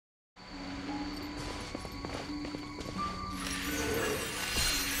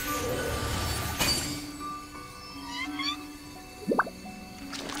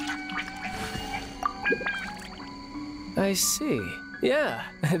I see. Yeah,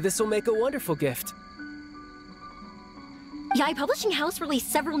 this will make a wonderful gift. Yae Publishing House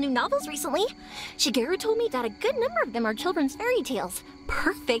released several new novels recently. Shigeru told me that a good number of them are children's fairy tales,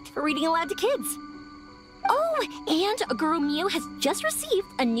 perfect for reading aloud to kids. Oh, and girl Miu has just received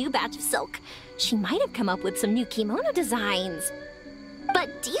a new batch of silk. She might have come up with some new kimono designs.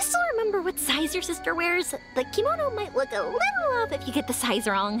 But do you still remember what size your sister wears? The kimono might look a little off if you get the size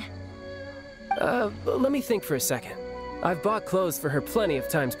wrong. Let me think for a second. I've bought clothes for her plenty of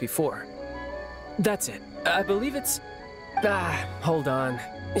times before. That's it. I believe it's... hold on.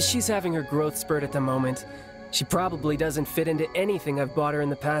 She's having her growth spurt at the moment. She probably doesn't fit into anything I've bought her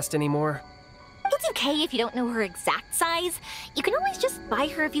in the past anymore. It's okay if you don't know her exact size. You can always just buy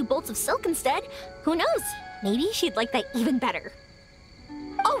her a few bolts of silk instead. Who knows? Maybe she'd like that even better.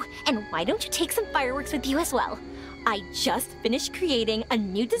 Oh, and why don't you take some fireworks with you as well? I just finished creating a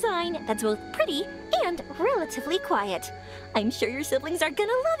new design that's both pretty and relatively quiet. I'm sure your siblings are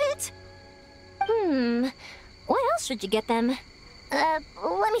gonna love it. What else should you get them?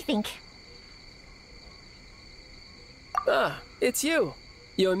 Let me think. It's you.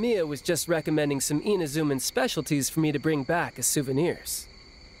 Yoimiya was just recommending some Inazuman specialties for me to bring back as souvenirs.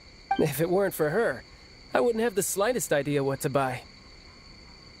 If it weren't for her, I wouldn't have the slightest idea what to buy.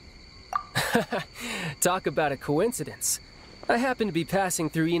 Talk about a coincidence. I happened to be passing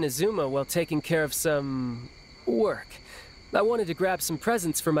through Inazuma while taking care of some... work. I wanted to grab some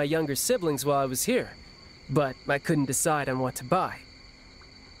presents for my younger siblings while I was here, but I couldn't decide on what to buy.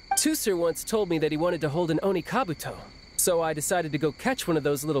 Tusser once told me that he wanted to hold an Onikabuto, so I decided to go catch one of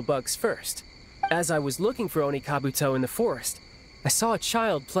those little bugs first. As I was looking for Onikabuto in the forest, I saw a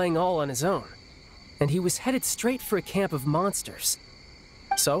child playing all on his own, and he was headed straight for a camp of monsters.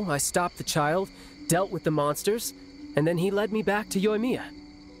 So I stopped the child, dealt with the monsters, and then he led me back to Yoimiya.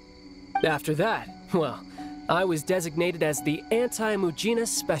 After that, well, I was designated as the anti-Mujina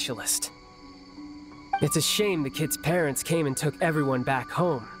specialist. It's a shame the kid's parents came and took everyone back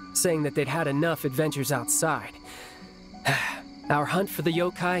home, saying that they'd had enough adventures outside. Our hunt for the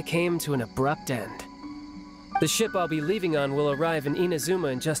yokai came to an abrupt end. The ship I'll be leaving on will arrive in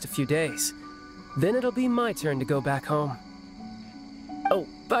Inazuma in just a few days. Then it'll be my turn to go back home. Oh,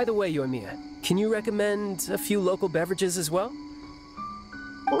 by the way, Yoimiya, can you recommend a few local beverages as well?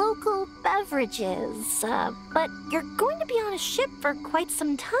 Local beverages, but you're going to be on a ship for quite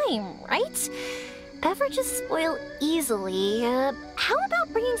some time, right? Beverages spoil easily. How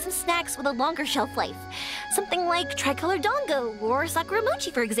about bringing some snacks with a longer shelf life? Something like tricolor dango or sakura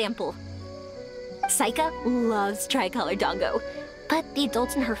mochi, for example. Saika loves tricolor dango, but the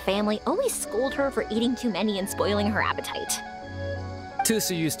adults in her family always scold her for eating too many and spoiling her appetite.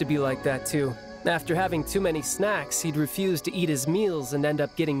 Tusu used to be like that too. After having too many snacks, he'd refuse to eat his meals and end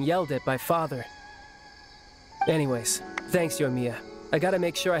up getting yelled at by father. Anyways, thanks, Yoimiya. I gotta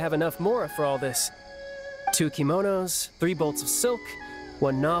make sure I have enough Mora for all this. 2 kimonos, 3 bolts of silk,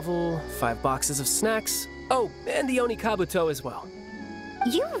 1 novel, 5 boxes of snacks. Oh, and the Onikabuto as well.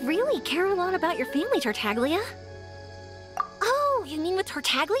 You really care a lot about your family, Tartaglia. Oh, you mean with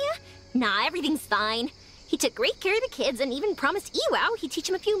Tartaglia? Nah, everything's fine. He took great care of the kids and even promised Iwao he'd teach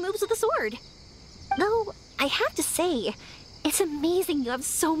him a few moves with a sword. Though, I have to say, it's amazing you have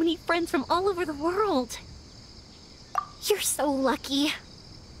so many friends from all over the world. You're so lucky.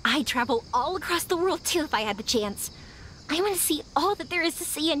 I'd travel all across the world too if I had the chance. I want to see all that there is to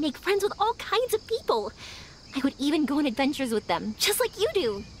see and make friends with all kinds of people. I would even go on adventures with them, just like you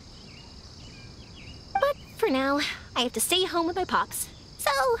do. But for now, I have to stay home with my pops,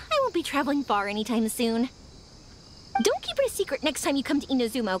 so I won't be traveling far anytime soon. Don't keep it a secret next time you come to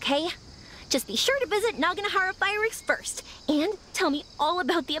Inazuma, okay? Just be sure to visit Naganohara Fireworks first, and tell me all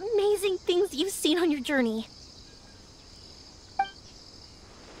about the amazing things you've seen on your journey.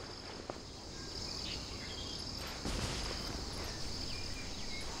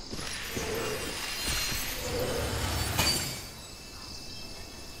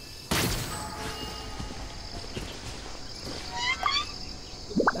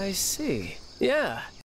 I see. Yeah,